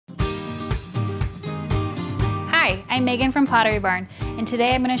Hi, I'm Megan from Pottery Barn, and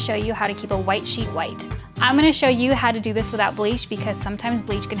today I'm going to show you how to keep a white sheet white. I'm going to show you how to do this without bleach because sometimes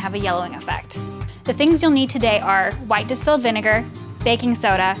bleach can have a yellowing effect. The things you'll need today are white distilled vinegar, baking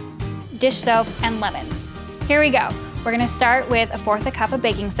soda, dish soap, and lemons. Here we go. We're going to start with 1/4 cup of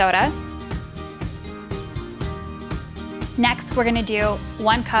baking soda. Next, we're going to do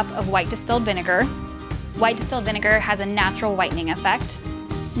 1 cup of white distilled vinegar. White distilled vinegar has a natural whitening effect.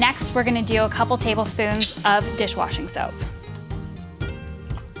 Next, we're going to do a couple tablespoons of dishwashing soap.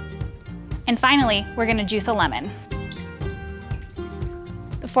 And finally, we're going to juice a lemon.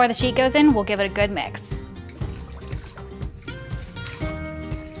 Before the sheet goes in, we'll give it a good mix.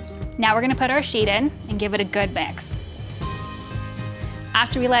 Now we're going to put our sheet in and give it a good mix.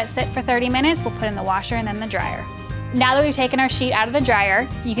 After we let it sit for 30 minutes, we'll put it in the washer and then the dryer. Now that we've taken our sheet out of the dryer,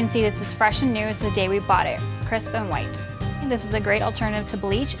 you can see this is fresh and new as the day we bought it, crisp and white. This is a great alternative to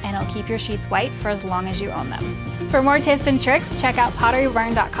bleach, and it'll keep your sheets white for as long as you own them. For more tips and tricks, check out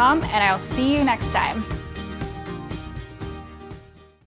potterybarn.com, and I'll see you next time.